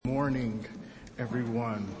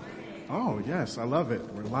everyone? Oh, yes, I love it.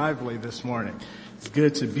 We're lively this morning. It's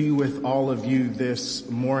good to be with all of you this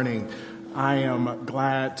morning. I am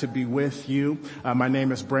glad to be with you. My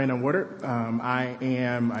name is Brandon Woodard.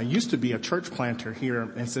 I used to be a church planter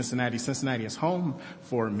here in Cincinnati. Cincinnati is home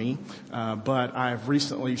for me, but I've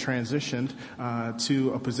recently transitioned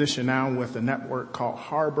to a position now with a network called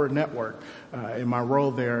Harbor Network. And my role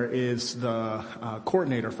there is the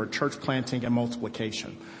coordinator for church planting and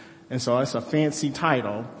multiplication. And so it's a fancy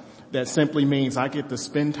title that simply means I get to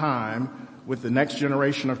spend time with the next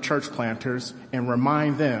generation of church planters and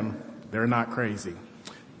remind them they're not crazy.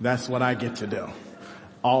 That's what I get to do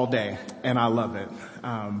all day, and I love it.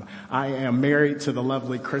 I am married to the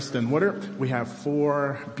lovely Kristen Woodard. We have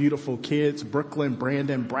 4 beautiful kids, Brooklyn,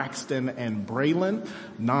 Brandon, Braxton, and Braylon,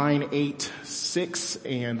 9, 8, 6,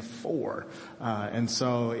 and 4. And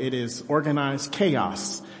so it is organized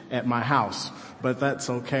chaos at my house, but that's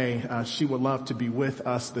okay. She would love to be with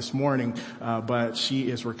us this morning, but she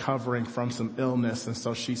is recovering from some illness, and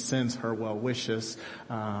so she sends her well wishes.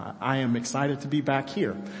 I am excited to be back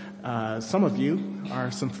here. Some of you are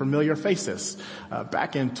some familiar faces.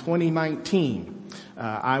 Back in 2019,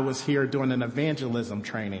 I was here doing an evangelism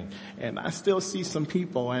training, and I still see some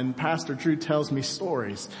people, and Pastor Drew tells me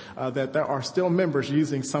stories that there are still members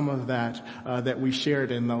using some of that we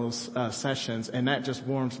shared in those sessions, and that just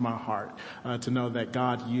warms my heart to know that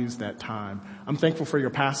God used that time. I'm thankful for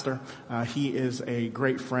your pastor. He is a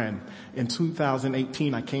great friend. In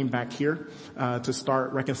 2018, I came back here to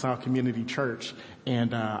start Reconcile Community Church,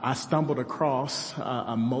 and I stumbled across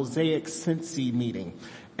a Mosaic Cincy meeting.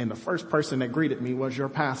 And the first person that greeted me was your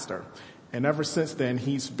pastor. And ever since then,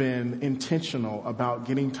 he's been intentional about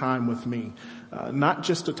getting time with me, not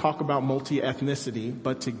just to talk about multi-ethnicity,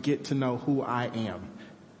 but to get to know who I am.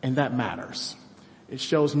 And that matters. It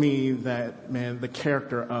shows me that, man, the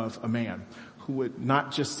character of a man who would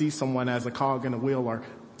not just see someone as a cog in a wheel or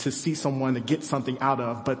to see someone to get something out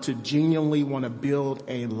of, but to genuinely want to build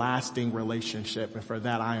a lasting relationship. And for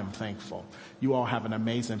that, I am thankful. You all have an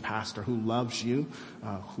amazing pastor who loves you,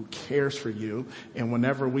 who cares for you. And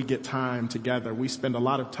whenever we get time together, we spend a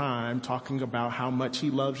lot of time talking about how much he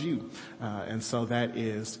loves you. And so that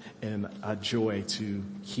is a joy to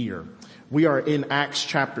hear. We are in Acts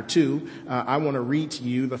chapter 2. I want to read to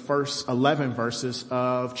you the first 11 verses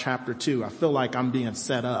of chapter 2. I feel like I'm being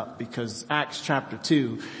set up because Acts chapter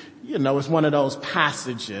 2, is one of those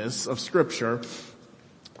passages of scripture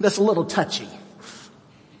that's a little touchy.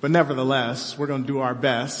 But nevertheless, we're going to do our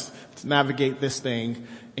best to navigate this thing,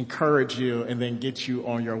 encourage you, and then get you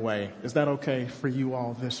on your way. Is that okay for you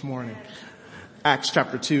all this morning? Acts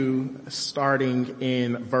chapter 2, starting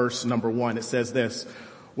in verse number 1, it says this: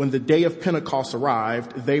 When the day of Pentecost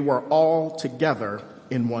arrived, they were all together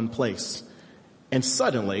in one place. And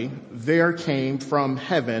suddenly there came from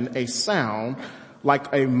heaven a sound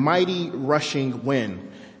like a mighty rushing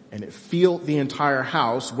wind, and it filled the entire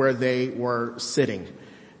house where they were sitting.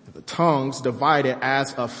 The tongues divided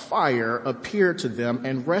as a fire appeared to them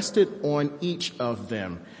and rested on each of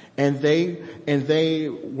them. And they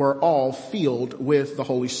were all filled with the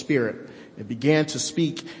Holy Spirit and began to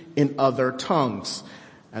speak in other tongues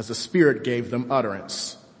as the Spirit gave them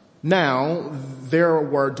utterance. Now there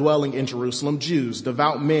were dwelling in Jerusalem Jews,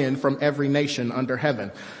 devout men from every nation under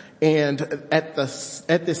heaven. And at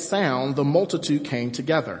this sound, the multitude came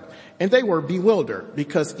together. And they were bewildered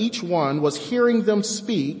because each one was hearing them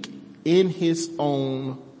speak in his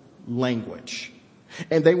own language.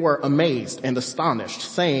 And they were amazed and astonished,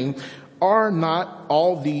 saying, Are not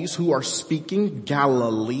all these who are speaking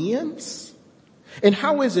Galileans? And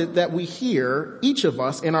how is it that we hear, each of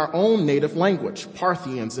us, in our own native language,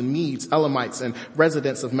 Parthians and Medes, Elamites and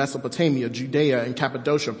residents of Mesopotamia, Judea and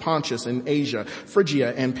Cappadocia, Pontus and Asia,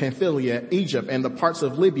 Phrygia and Pamphylia, Egypt and the parts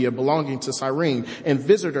of Libya belonging to Cyrene, and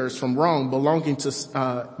visitors from Rome belonging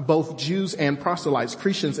to both Jews and proselytes,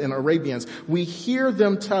 Cretians and Arabians? We hear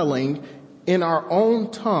them telling in our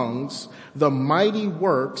own tongues the mighty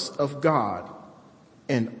works of God.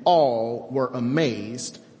 And all were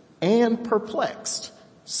amazed and perplexed,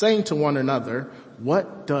 saying to one another,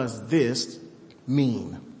 What does this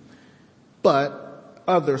mean? But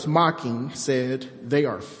others mocking said, They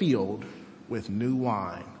are filled with new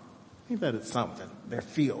wine. I think that is something. They're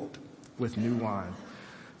filled with new wine.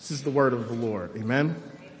 This is the word of the Lord. Amen.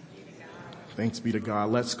 Thanks be to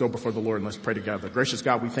God. Let's go before the Lord and let's pray together. Gracious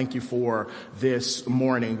God, we thank you for this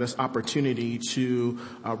morning, this opportunity to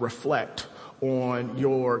reflect on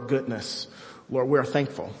your goodness. Lord, we're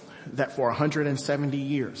thankful that for 170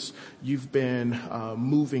 years you've been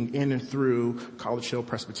moving in and through College Hill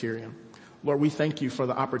Presbyterian. Lord, we thank you for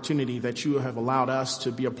the opportunity that you have allowed us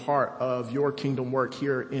to be a part of your kingdom work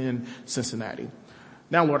here in Cincinnati.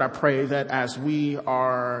 Now, Lord, I pray that as we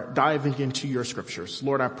are diving into your scriptures,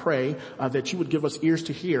 Lord, I pray that you would give us ears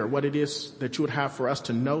to hear what it is that you would have for us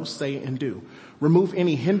to know, say, and do. Remove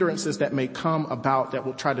any hindrances that may come about that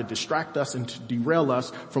will try to distract us and to derail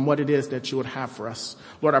us from what it is that you would have for us.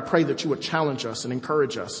 Lord, I pray that you would challenge us and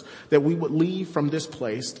encourage us, that we would leave from this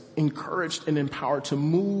place encouraged and empowered to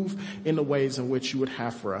move in the ways in which you would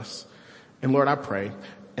have for us. And Lord, I pray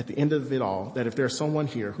at the end of it all that if there's someone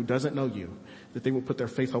here who doesn't know you, that they will put their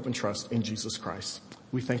faith, hope, and trust in Jesus Christ.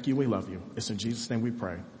 We thank you. We love you. It's in Jesus' name we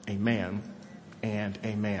pray. Amen and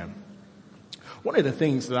amen. One of the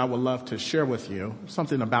things that I would love to share with you,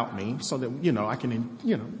 something about me, so that, I can,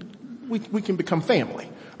 we can become family.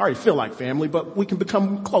 I already feel like family, but we can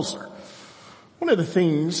become closer. One of the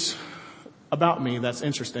things about me that's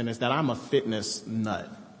interesting is that I'm a fitness nut.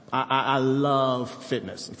 I love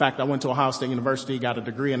fitness. In fact, I went to Ohio State University, got a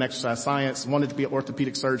degree in exercise science, wanted to be an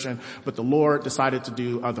orthopedic surgeon, but the Lord decided to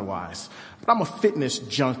do otherwise. But I'm a fitness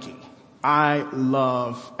junkie. I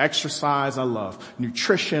love exercise. I love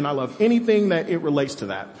nutrition. I love anything that it relates to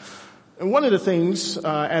that. And one of the things,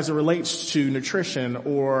 as it relates to nutrition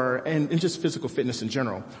and just physical fitness in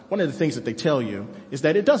general, one of the things that they tell you is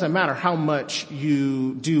that it doesn't matter how much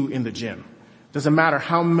you do in the gym. Doesn't matter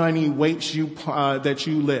how many weights that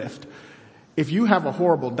you lift. If you have a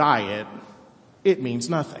horrible diet, it means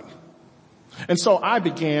nothing. And so I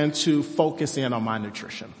began to focus in on my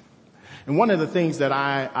nutrition. And one of the things that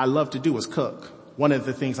I love to do is cook. One of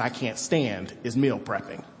the things I can't stand is meal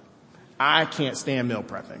prepping. I can't stand meal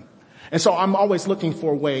prepping. And so I'm always looking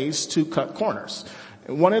for ways to cut corners.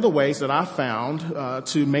 And one of the ways that I found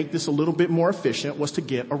to make this a little bit more efficient was to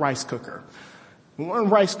get a rice cooker. One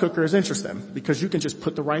rice cooker is interesting because you can just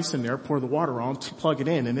put the rice in there, pour the water on, plug it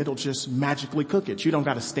in, and it'll just magically cook it. You don't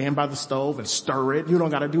got to stand by the stove and stir it. You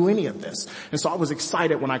don't got to do any of this. And so I was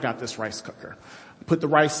excited when I got this rice cooker. Put the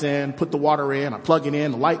rice in, put the water in, I plug it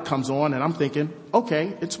in, the light comes on, and I'm thinking,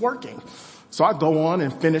 okay, it's working. So I go on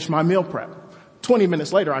and finish my meal prep. 20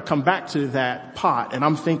 minutes later, I come back to that pot and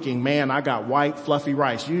I'm thinking, man, I got white, fluffy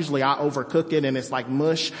rice. Usually I overcook it and it's like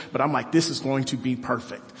mush, but I'm like, this is going to be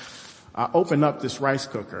perfect. I open up this rice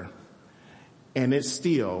cooker and it's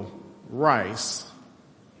still rice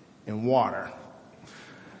and water.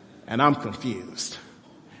 And I'm confused.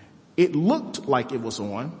 It looked like it was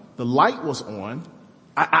on. The light was on.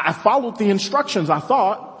 I followed the instructions, I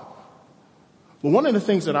thought. But one of the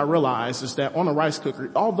things that I realized is that on a rice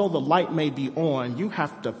cooker, although the light may be on, you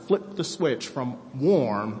have to flip the switch from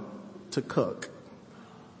warm to cook.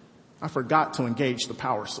 I forgot to engage the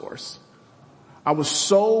power source. I was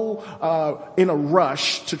so in a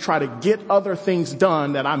rush to try to get other things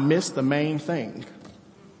done that I missed the main thing.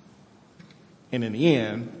 And in the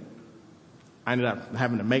end, I ended up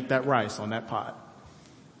having to make that rice on that pot.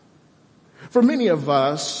 For many of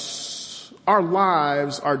us, our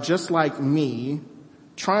lives are just like me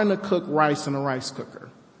trying to cook rice in a rice cooker.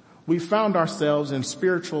 We found ourselves in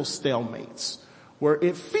spiritual stalemates where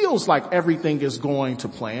it feels like everything is going to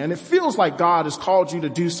plan. It feels like God has called you to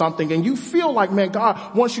do something and you feel like, man,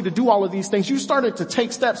 God wants you to do all of these things. You started to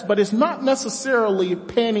take steps, but it's not necessarily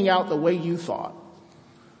panning out the way you thought.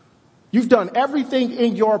 You've done everything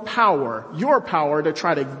in your power to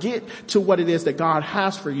try to get to what it is that God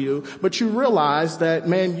has for you, but you realize that,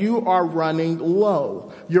 man, you are running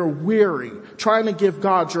low. You're weary, trying to give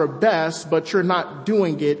God your best, but you're not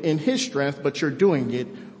doing it in His strength, but you're doing it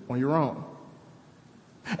on your own.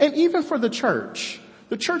 And even for the church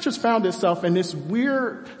has found itself in this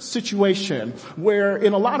weird situation where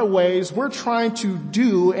in a lot of ways we're trying to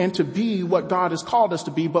do and to be what God has called us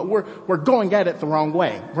to be, but we're going at it the wrong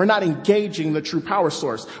way. We're not engaging the true power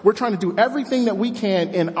source. We're trying to do everything that we can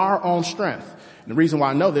in our own strength. And the reason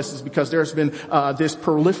why I know this is because there's been this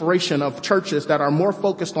proliferation of churches that are more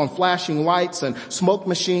focused on flashing lights and smoke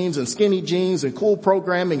machines and skinny jeans and cool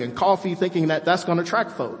programming and coffee, thinking that that's going to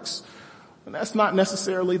attract folks. And that's not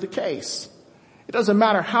necessarily the case. It doesn't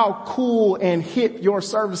matter how cool and hip your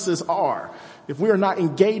services are. If we are not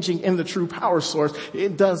engaging in the true power source,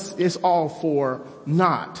 it's all for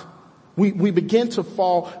naught. We begin to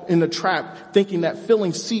fall in the trap thinking that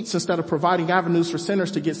filling seats instead of providing avenues for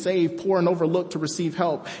sinners to get saved, poor and overlooked to receive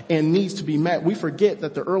help and needs to be met. We forget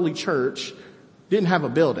that the early church didn't have a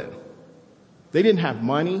building. They didn't have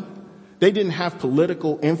money. They didn't have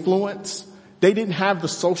political influence. They didn't have the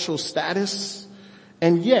social status.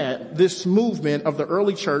 And yet, this movement of the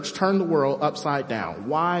early church turned the world upside down.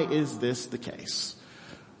 Why is this the case?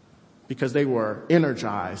 Because they were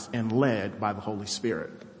energized and led by the Holy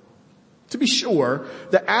Spirit. To be sure,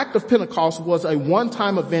 the act of Pentecost was a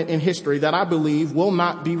one-time event in history that I believe will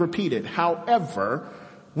not be repeated. However,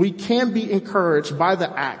 we can be encouraged by the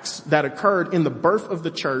acts that occurred in the birth of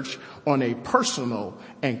the church on a personal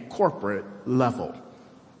and corporate level.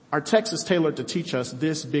 Our text is tailored to teach us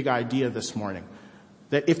this big idea this morning,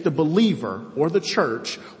 that if the believer or the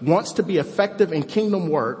church wants to be effective in kingdom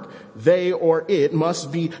work, they or it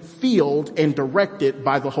must be filled and directed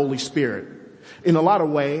by the Holy Spirit. In a lot of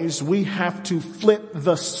ways, we have to flip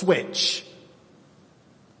the switch.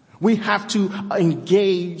 We have to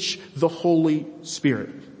engage the Holy Spirit.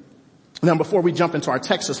 Now, before we jump into our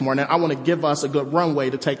text this morning, I want to give us a good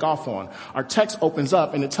runway to take off on. Our text opens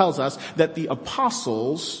up and it tells us that the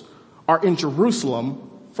apostles are in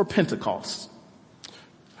Jerusalem for Pentecost.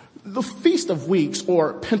 The Feast of Weeks,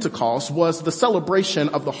 or Pentecost, was the celebration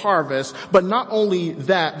of the harvest, but not only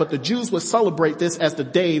that, but the Jews would celebrate this as the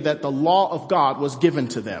day that the law of God was given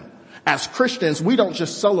to them. As Christians, we don't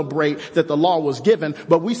just celebrate that the law was given,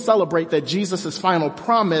 but we celebrate that Jesus' final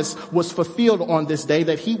promise was fulfilled on this day,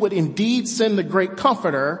 that he would indeed send the great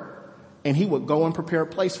comforter, and he would go and prepare a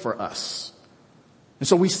place for us. And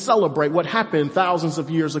so we celebrate what happened thousands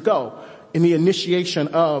of years ago in the initiation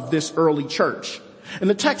of this early church. And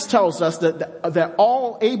the text tells us that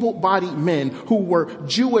all able-bodied men who were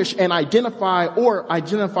Jewish and identify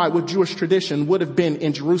with Jewish tradition would have been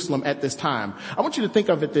in Jerusalem at this time. I want you to think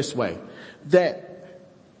of it this way, that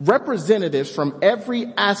representatives from every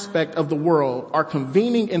aspect of the world are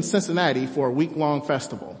convening in Cincinnati for a week-long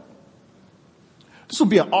festival. This will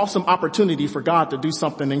be an awesome opportunity for God to do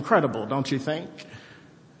something incredible, don't you think?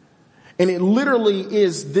 And it literally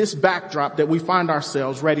is this backdrop that we find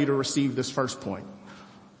ourselves ready to receive this first point.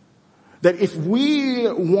 That if we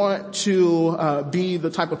want to be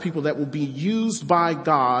the type of people that will be used by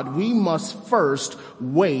God, we must first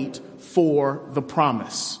wait for the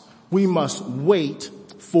promise. We must wait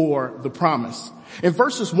for the promise. In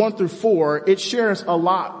verses 1 through 4, it shares a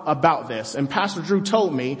lot about this. And Pastor Drew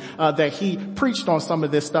told me that he preached on some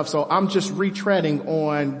of this stuff, so I'm just retreading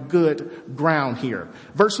on good ground here.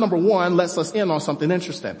 Verse number 1 lets us in on something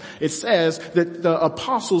interesting. It says that the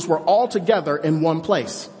apostles were all together in one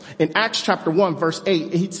place. In Acts chapter 1, verse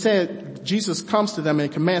 8, he said, Jesus comes to them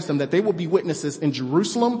and commands them that they will be witnesses in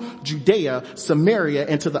Jerusalem, Judea, Samaria,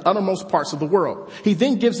 and to the uttermost parts of the world. He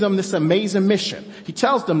then gives them this amazing mission. He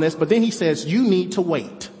tells them this, but then he says, you need to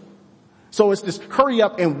wait. So it's this hurry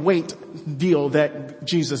up and wait deal that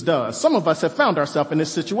Jesus does. Some of us have found ourselves in this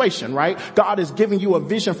situation, right? God is giving you a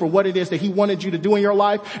vision for what it is that he wanted you to do in your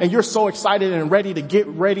life, and you're so excited and ready to get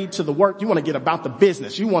ready to the work. You want to get about the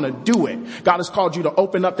business. You want to do it. God has called you to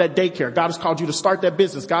open up that daycare. God has called you to start that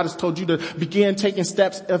business. God has told you to begin taking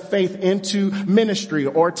steps of faith into ministry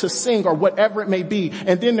or to sing or whatever it may be.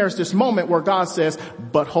 And then there's this moment where God says,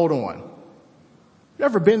 but hold on. You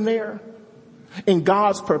ever been there? In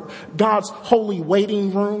God's holy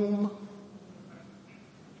waiting room?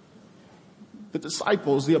 The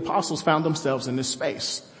disciples, the apostles, found themselves in this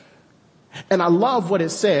space. And I love what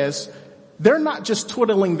it says. They're not just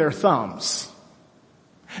twiddling their thumbs.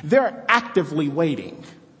 They're actively waiting.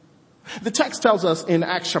 The text tells us in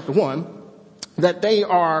Acts chapter 1 that they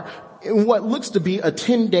are in what looks to be a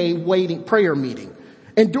 10-day waiting prayer meeting.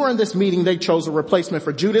 And during this meeting, they chose a replacement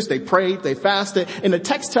for Judas. They prayed, they fasted. And the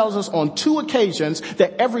text tells us on 2 occasions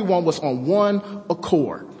that everyone was on one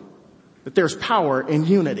accord, that there's power in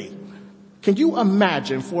unity. Can you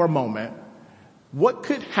imagine for a moment what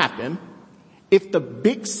could happen if the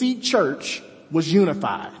Big C church was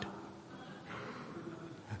unified?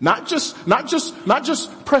 Not just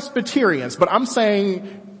Presbyterians, but I'm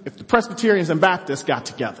saying if the Presbyterians and Baptists got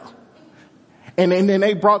together. And then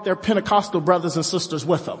they brought their Pentecostal brothers and sisters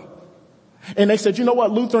with them. And they said, you know what,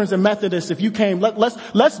 Lutherans and Methodists, if you came,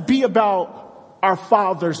 let's be about our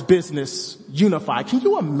Father's business unified. Can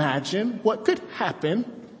you imagine what could happen?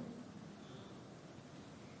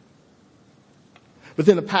 But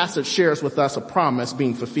then the passage shares with us a promise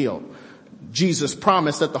being fulfilled. Jesus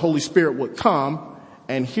promised that the Holy Spirit would come,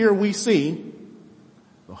 and here we see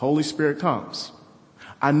the Holy Spirit comes.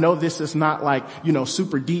 I know this is not like,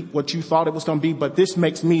 super deep what you thought it was going to be, but this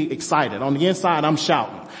makes me excited. On the inside, I'm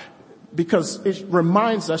shouting because it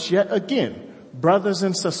reminds us yet again, brothers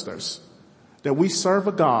and sisters, that we serve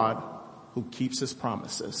a God who keeps his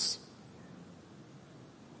promises.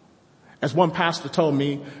 As one pastor told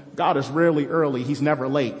me, God is rarely early. He's never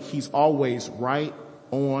late. He's always right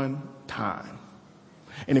on time.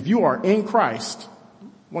 And if you are in Christ,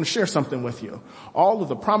 I want to share something with you. All of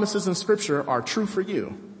the promises in Scripture are true for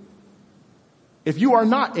you. If you are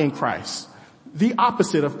not in Christ, the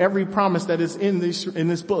opposite of every promise that is in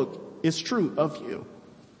this book is true of you.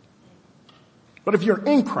 But if you're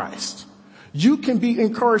in Christ, you can be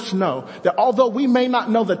encouraged to know that although we may not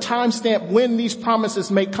know the timestamp when these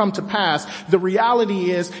promises may come to pass, the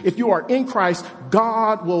reality is if you are in Christ,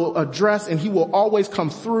 God will address and he will always come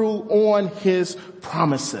through on his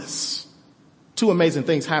promises. Two amazing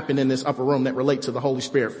things happen in this upper room that relate to the Holy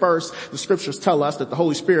Spirit. First, the scriptures tell us that the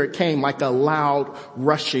Holy Spirit came like a loud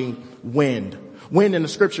rushing wind. Wind in the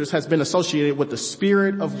scriptures has been associated with the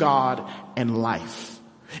Spirit of God and life.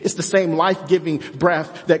 It's the same life-giving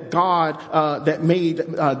breath that God, that made,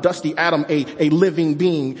 dusty Adam a living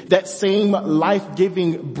being. That same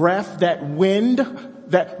life-giving breath, that wind,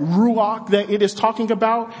 that ruach that it is talking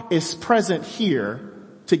about is present here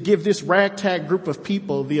to give this ragtag group of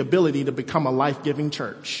people the ability to become a life-giving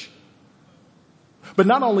church. But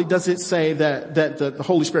not only does it say that the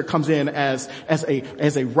Holy Spirit comes in as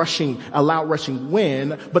a loud rushing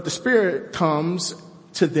wind, but the Spirit comes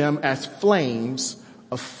to them as flames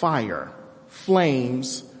of fire.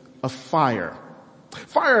 Flames of fire.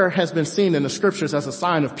 Fire has been seen in the scriptures as a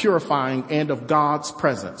sign of purifying and of God's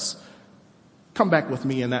presence. Come back with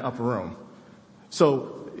me in that upper room.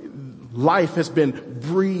 So life has been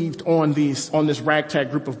breathed on this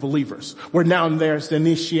ragtag group of believers, where now there's the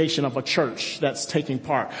initiation of a church that's taking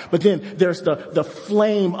part. But then there's the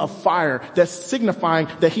flame of fire that's signifying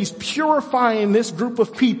that he's purifying this group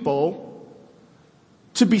of people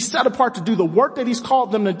to be set apart to do the work that he's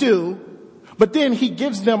called them to do, but then he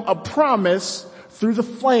gives them a promise through the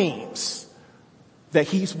flames that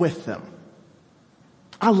he's with them.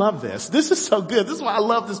 I love this. This is so good. This is why I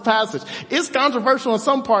love this passage. It's controversial in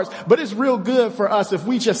some parts, but it's real good for us if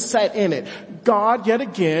we just sat in it. God, yet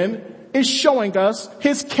again, is showing us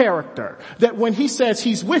his character. That when he says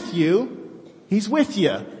he's with you, he's with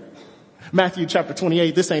you. Matthew chapter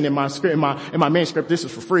 28, this ain't in my script, in my manuscript, this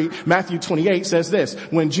is for free. Matthew 28 says this,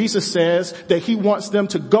 when Jesus says that he wants them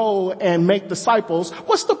to go and make disciples,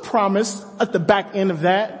 what's the promise at the back end of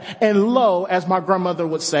that? And lo, as my grandmother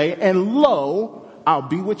would say, and lo, I'll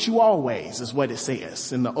be with you always, is what it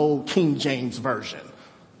says in the old King James version.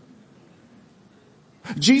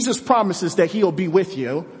 Jesus promises that he'll be with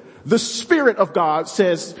you. The Spirit of God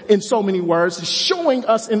says in so many words, showing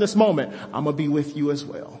us in this moment, I'm going to be with you as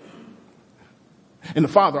well. And the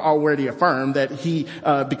Father already affirmed that he,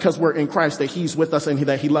 because we're in Christ, that he's with us and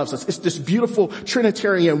that he loves us. It's this beautiful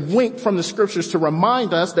Trinitarian wink from the scriptures to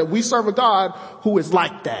remind us that we serve a God who is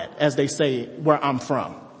like that, as they say where I'm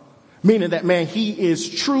from. Meaning that, man, he is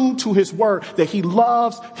true to his word, that he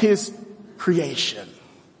loves his creation.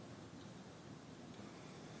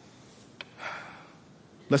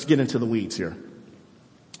 Let's get into the weeds here.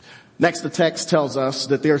 Next, the text tells us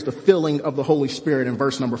that there's the filling of the Holy Spirit in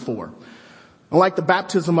verse number 4. Unlike the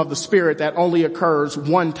baptism of the Spirit that only occurs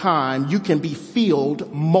one time, you can be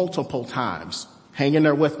filled multiple times. Hang in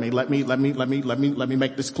there with me. Let me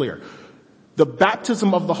make this clear. The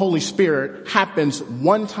baptism of the Holy Spirit happens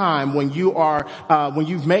one time when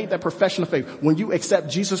you've made that profession of faith, when you accept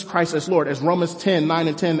Jesus Christ as Lord, as Romans 10:9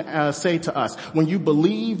 and 10 say to us. When you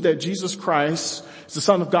believe that Jesus Christ is the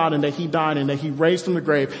Son of God and that he died and that he raised from the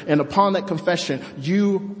grave, and upon that confession,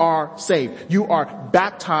 you are saved. You are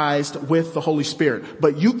baptized with the Holy Spirit.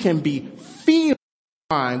 But you can be filled,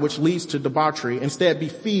 which leads to debauchery, instead be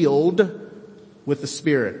filled with the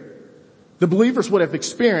Spirit. The believers would have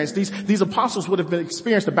experienced, these apostles would have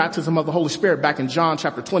experienced the baptism of the Holy Spirit back in John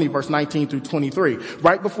chapter 20, verse 19 through 23,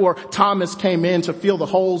 right before Thomas came in to feel the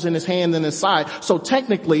holes in his hand and his side. So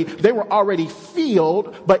technically, they were already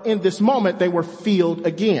filled, but in this moment, they were filled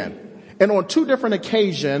again. And on two different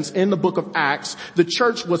occasions in the book of Acts, the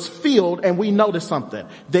church was filled, and we noticed something.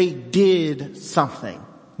 They did something.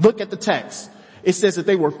 Look at the text. It says that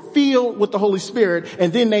they were filled with the Holy Spirit,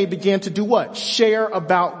 and then they began to do what? Share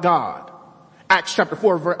about God. Acts chapter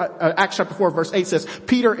 4 verse 8 says,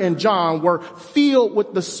 Peter and John were filled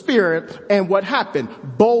with the Spirit, and what happened?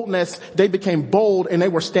 Boldness, they became bold and they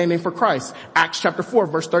were standing for Christ. Acts chapter 4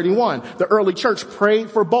 verse 31, the early church prayed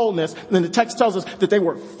for boldness, and then the text tells us that they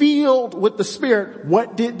were filled with the Spirit.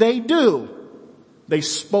 What did they do? They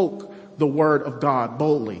spoke the word of God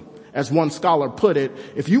boldly. As one scholar put it,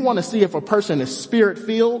 if you want to see if a person is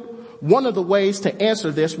Spirit-filled, one of the ways to answer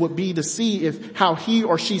this would be to see how he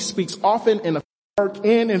or she speaks often in a work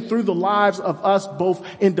in and through the lives of us both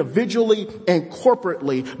individually and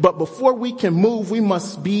corporately. But before we can move, we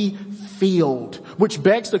must be filled. Which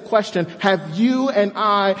begs the question, have you and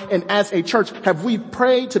I, and as a church, have we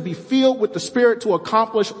prayed to be filled with the Spirit to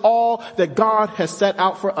accomplish all that God has set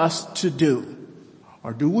out for us to do?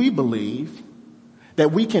 Or do we believe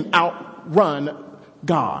that we can outrun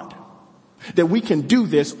God? That we can do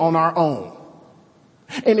this on our own?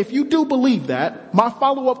 And if you do believe that, my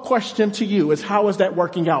follow-up question to you is, how is that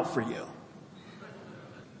working out for you?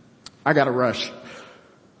 I gotta rush.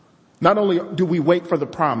 Not only do we wait for the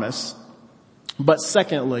promise, but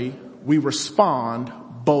secondly, we respond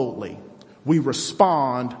boldly. We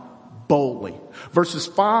respond boldly. Verses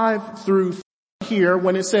 5 through here,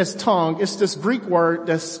 when it says tongue, it's this Greek word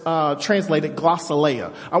that's translated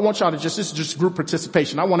glossolalia. I want y'all to this is just group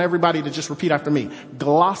participation. I want everybody to just repeat after me.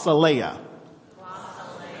 Glossolalia.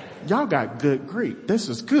 Y'all got good Greek. This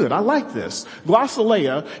is good. I like this.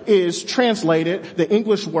 Glossolalia is translated the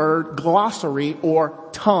English word glossary or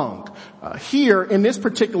tongue. Here in this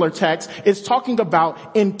particular text, it's talking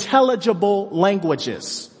about intelligible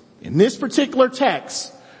languages. In this particular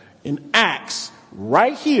text, in Acts,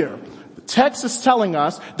 right here, the text is telling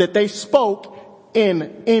us that they spoke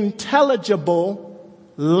in intelligible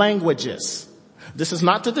languages. This is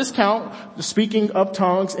not to discount the speaking of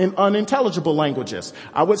tongues in unintelligible languages.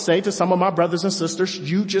 I would say to some of my brothers and sisters,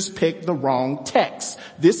 you just picked the wrong text.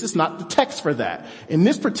 This is not the text for that. In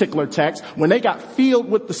this particular text, when they got filled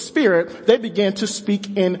with the Spirit, they began to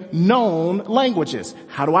speak in known languages.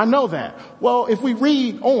 How do I know that? Well, if we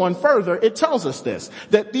read on further, it tells us this,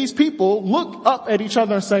 that these people look up at each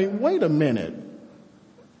other and say, wait a minute,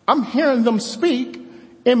 I'm hearing them speak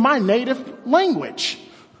in my native language.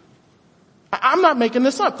 I'm not making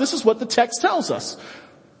this up. This is what the text tells us.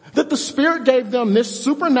 That the Spirit gave them this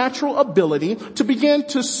supernatural ability to begin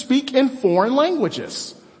to speak in foreign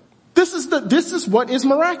languages. This is what is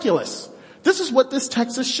miraculous. This is what this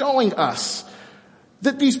text is showing us.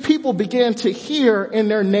 That these people began to hear in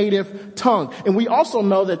their native tongue. And we also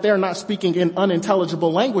know that they're not speaking in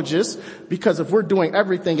unintelligible languages, because if we're doing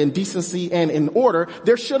everything in decency and in order,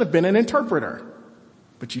 there should have been an interpreter.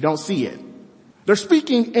 But you don't see it. They're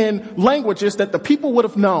speaking in languages that the people would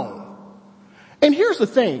have known. And here's the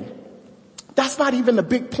thing. That's not even the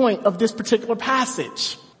big point of this particular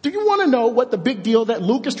passage. Do you want to know what the big deal that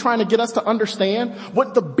Luke is trying to get us to understand?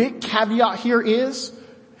 What the big caveat here is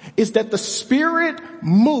that the Spirit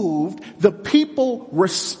moved, the people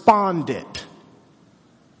responded.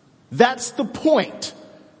 That's the point.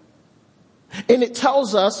 And it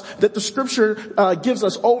tells us that the scripture gives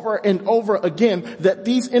us over and over again that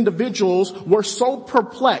these individuals were so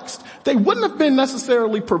perplexed. They wouldn't have been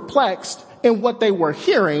necessarily perplexed in what they were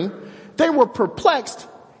hearing. They were perplexed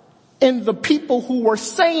in the people who were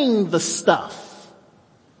saying the stuff.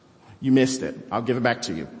 You missed it. I'll give it back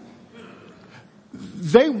to you.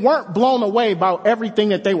 They weren't blown away by everything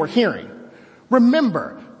that they were hearing.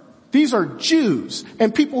 Remember, these are Jews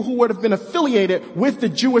and people who would have been affiliated with the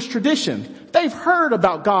Jewish tradition. They've heard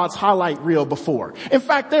about God's highlight reel before. In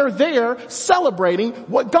fact, they're there celebrating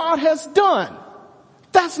what God has done.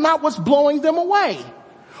 That's not what's blowing them away.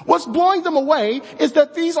 What's blowing them away is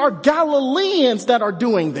that these are Galileans that are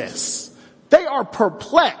doing this. They are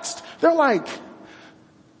perplexed. They're like,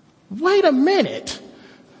 wait a minute.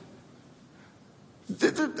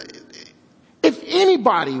 If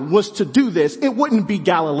anybody was to do this, it wouldn't be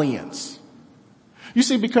Galileans. You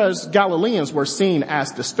see, because Galileans were seen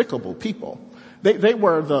as despicable people. They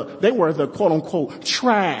were the quote unquote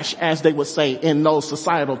trash, as they would say in those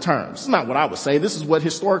societal terms. It's not what I would say. This is what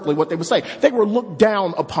historically what they would say. They were looked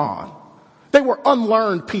down upon. They were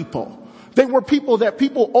unlearned people. They were people that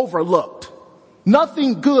people overlooked.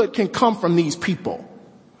 Nothing good can come from these people.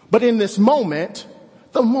 But in this moment,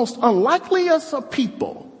 the most unlikeliest of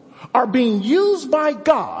people are being used by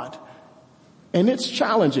God, and it's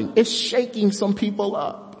challenging. It's shaking some people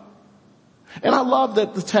up. And I love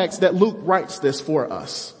that the text that Luke writes this for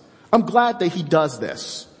us. I'm glad that he does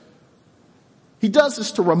this. He does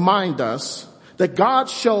this to remind us that God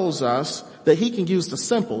shows us that he can use the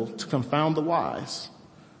simple to confound the wise.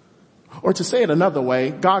 Or to say it another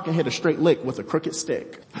way, God can hit a straight lick with a crooked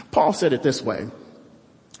stick. Paul said it this way.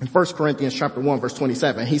 In 1 Corinthians chapter 1 verse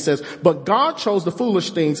 27, he says, but God chose the foolish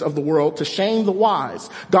things of the world to shame the wise.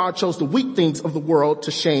 God chose the weak things of the world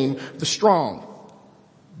to shame the strong.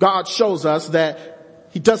 God shows us that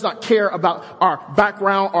he does not care about our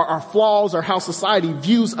background or our flaws or how society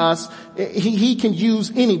views us. He can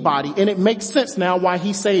use anybody. And it makes sense now why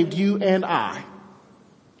he saved you and I.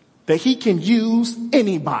 That he can use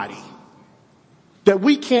anybody. That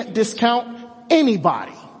we can't discount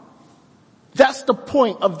anybody. That's the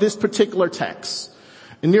point of this particular text.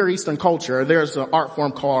 In Near Eastern culture, there's an art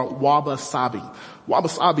form called wabi-sabi.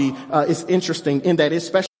 Wabi-sabi is interesting in that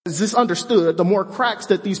it's understood, the more cracks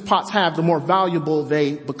that these pots have, the more valuable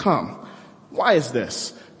they become. Why is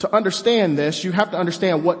this? To understand this, you have to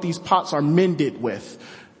understand what these pots are mended with.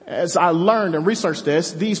 As I learned and researched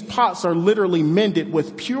this, these pots are literally mended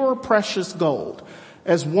with pure precious gold.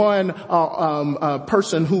 As one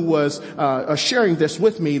person who was sharing this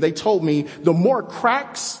with me, they told me the more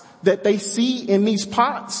cracks that they see in these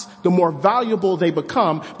pots, the more valuable they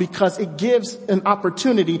become, because it gives an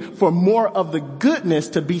opportunity for more of the goodness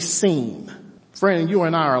to be seen. Friend, you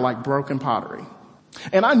and I are like broken pottery.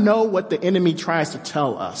 And I know what the enemy tries to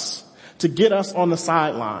tell us, to get us on the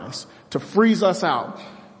sidelines, to freeze us out,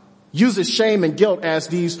 uses shame and guilt as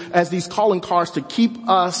these calling cards to keep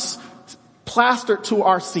us plastered to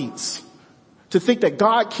our seats, to think that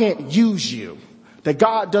God can't use you, that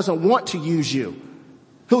God doesn't want to use you.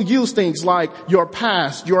 He'll use things like your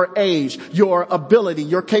past, your age, your ability,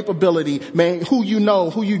 your capability, man, who you know,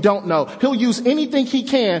 who you don't know. He'll use anything he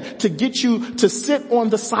can to get you to sit on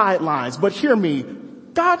the sidelines. But hear me,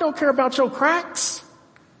 God don't care about your cracks.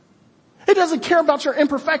 He doesn't care about your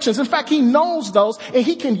imperfections. In fact, he knows those, and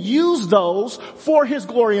he can use those for his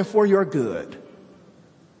glory and for your good.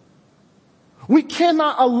 We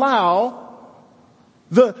cannot allow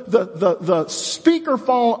the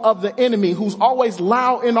speakerphone of the enemy, who's always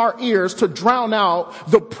loud in our ears, to drown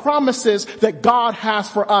out the promises that God has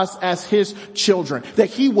for us as his children, that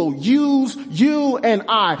he will use you and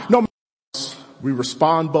I. No matter, we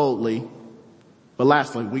respond boldly, but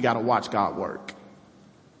lastly, we got to watch God work.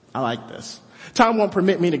 I like this. Time won't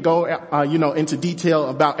permit me to go, into detail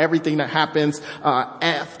about everything that happens,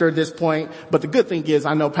 after this point. But the good thing is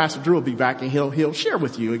I know Pastor Drew will be back and he'll share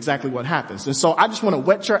with you exactly what happens. And so I just want to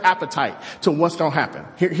whet your appetite to what's going to happen.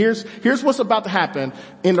 Here's what's about to happen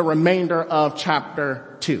in the remainder of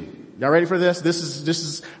chapter 2. Y'all ready for this?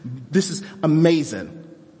 This is amazing.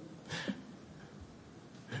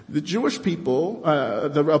 The Jewish people,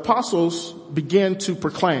 the apostles begin to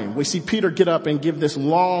proclaim. We see Peter get up and give this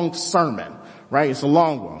long sermon. Right? It's a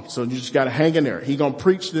long one. So you just got to hang in there. He's going to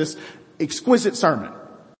preach this exquisite sermon.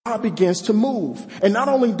 God begins to move. And not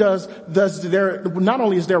only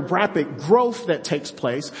is there rapid growth that takes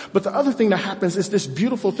place, but the other thing that happens is this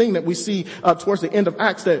beautiful thing that we see towards the end of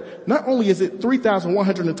Acts, that not only is it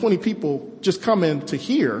 3,120 people just coming to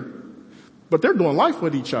hear, but they're doing life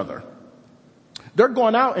with each other. They're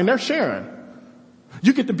going out and they're sharing.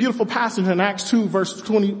 You get the beautiful passage in Acts 2 verse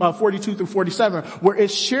 42 through 47, where it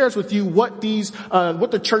shares with you what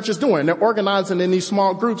the church is doing. They're organizing in these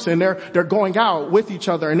small groups, and they're going out with each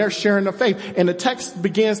other, and they're sharing their faith. And the text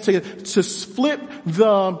begins to flip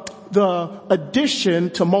the addition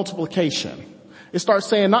to multiplication. It starts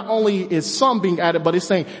saying not only is some being added, but it's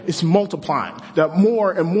saying it's multiplying, that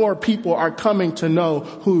more and more people are coming to know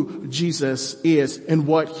who Jesus is and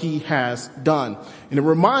what he has done. And it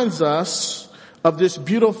reminds us of this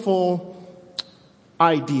beautiful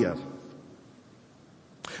idea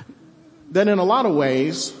that in a lot of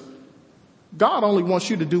ways, God only wants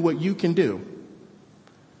you to do what you can do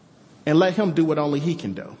and let him do what only he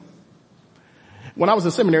can do. When I was in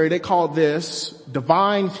seminary, they called this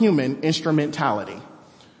divine human instrumentality.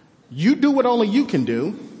 You do what only you can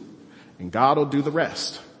do, and God will do the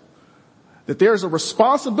rest. That there's a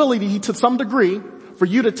responsibility to some degree for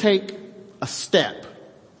you to take a step.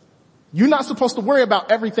 You're not supposed to worry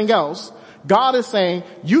about everything else. God is saying,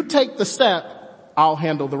 you take the step, I'll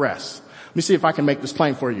handle the rest. Let me see if I can make this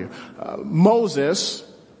plain for you. Moses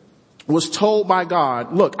was told by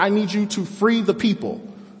God, look, I need you to free the people.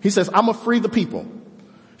 He says, I'm going to free the people.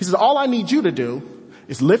 He says, all I need you to do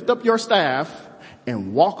is lift up your staff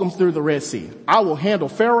and walk them through the Red Sea. I will handle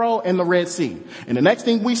Pharaoh and the Red Sea. And the next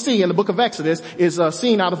thing we see in the book of Exodus is a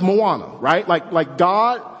scene out of Moana, right? Like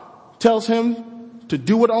God tells him to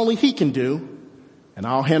do what only he can do, and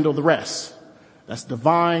I'll handle the rest. That's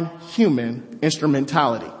divine human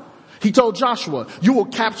instrumentality. He told Joshua, you will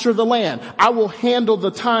capture the land. I will handle the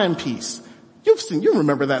timepiece. You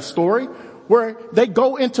remember that story where they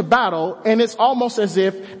go into battle, and it's almost as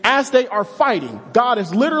if as they are fighting, God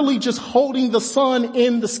is literally just holding the sun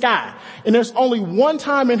in the sky. And there's only one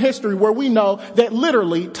time in history where we know that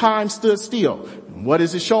literally time stood still. What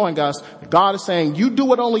is it showing us? God is saying, you do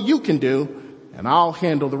what only you can do, and I'll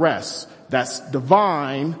handle the rest. That's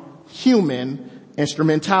divine human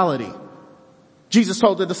instrumentality. Jesus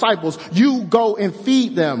told the disciples, you go and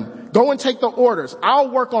feed them. Go and take the orders. I'll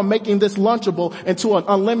work on making this lunchable into an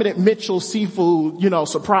unlimited Mitchell seafood,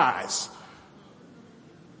 surprise.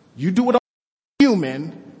 You do it on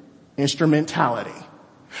human instrumentality.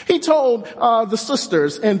 He told the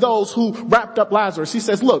sisters and those who wrapped up Lazarus, he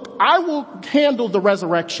says, look, I will handle the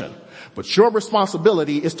resurrection, but your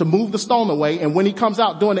responsibility is to move the stone away. And when he comes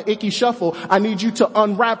out doing the icky shuffle, I need you to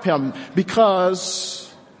unwrap him,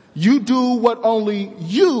 because you do what only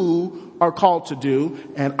you are called to do,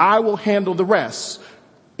 and I will handle the rest.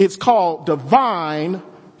 It's called divine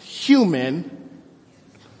human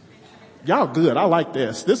Y'all good. I like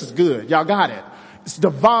this. This is good. Y'all got it. It's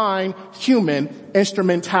divine human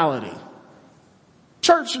instrumentality.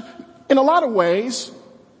 Church, in a lot of ways,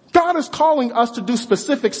 God is calling us to do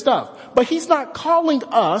specific stuff, but he's not calling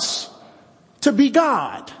us to be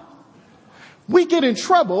God. We get in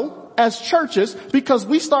trouble as churches because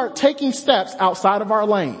we start taking steps outside of our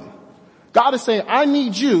lane. God is saying, I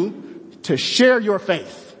need you to share your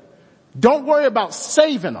faith. Don't worry about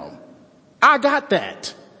saving them. I got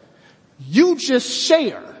that. You just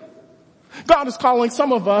share. God is calling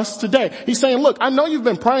some of us today. He's saying, look, I know you've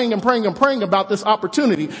been praying and praying and praying about this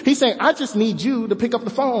opportunity. He's saying, I just need you to pick up the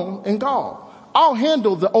phone and call. I'll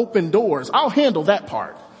handle the open doors. I'll handle that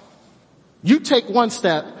part. You take one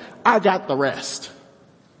step. I got the rest.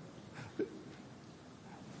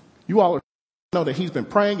 You all know that he's been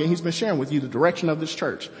praying and he's been sharing with you the direction of this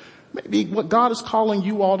church. Maybe what God is calling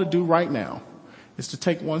you all to do right now is to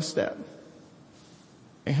take one step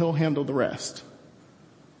and he'll handle the rest.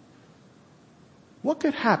 What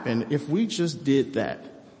could happen if we just did that?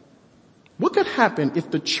 What could happen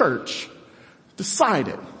if the church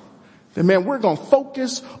decided that, man, we're going to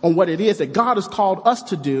focus on what it is that God has called us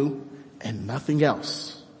to do and nothing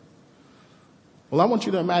else? Well, I want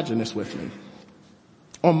you to imagine this with me.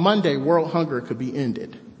 On Monday, world hunger could be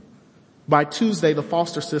ended. By Tuesday, the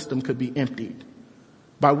foster system could be emptied.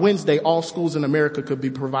 By Wednesday, all schools in America could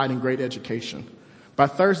be providing great education. By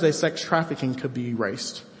Thursday, sex trafficking could be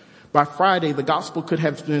erased. By Friday, the gospel could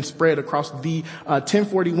have been spread across the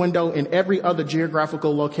 1040 window and every other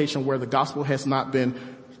geographical location where the gospel has not been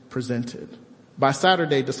presented. By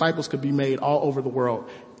Saturday, disciples could be made all over the world.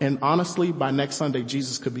 And honestly, by next Sunday,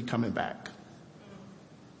 Jesus could be coming back.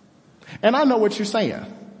 And I know what you're saying.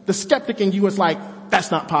 The skeptic in you is like, that's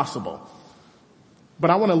not possible.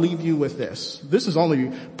 But I want to leave you with this. This is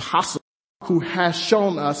only possible who has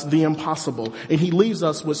shown us the impossible. And he leaves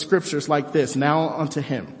us with scriptures like this. Now unto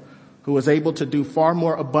him who is able to do far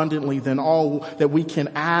more abundantly than all that we can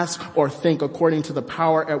ask or think according to the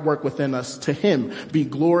power at work within us. To him be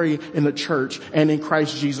glory in the church and in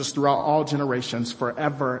Christ Jesus throughout all generations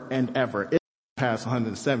forever and ever. It's past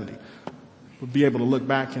 170. We'll be able to look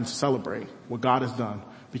back and celebrate what God has done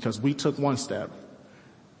because we took one step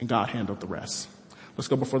and God handled the rest. Let's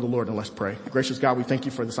go before the Lord and let's pray. Gracious God, we thank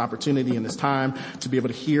you for this opportunity and this time to be able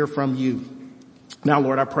to hear from you. Now,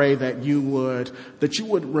 Lord, I pray that you would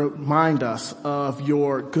remind us of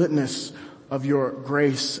your goodness, of your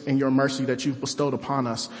grace and your mercy that you've bestowed upon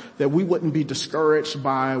us, that we wouldn't be discouraged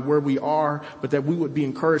by where we are, but that we would be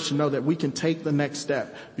encouraged to know that we can take the next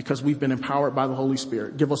step because we've been empowered by the Holy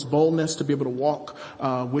Spirit. Give us boldness to be able to walk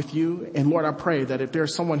with you. And Lord, I pray that if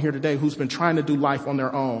there's someone here today who's been trying to do life on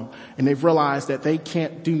their own and they've realized that they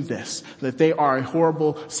can't do this, that they are a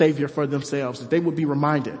horrible savior for themselves, that they would be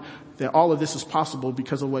reminded that all of this is possible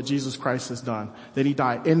because of what Jesus Christ has done, that he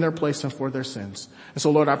died in their place and for their sins. And so,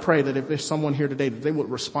 Lord, I pray that if there's someone here today, that they would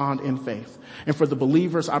respond in faith. And for the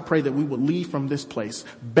believers, I pray that we would leave from this place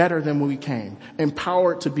better than when we came,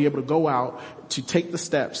 empowered to be able to go out to take the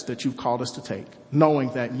steps that you've called us to take, knowing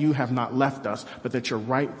that you have not left us, but that you're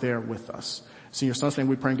right there with us. So in your son's name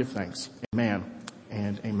we pray and give thanks. Amen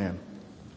and amen.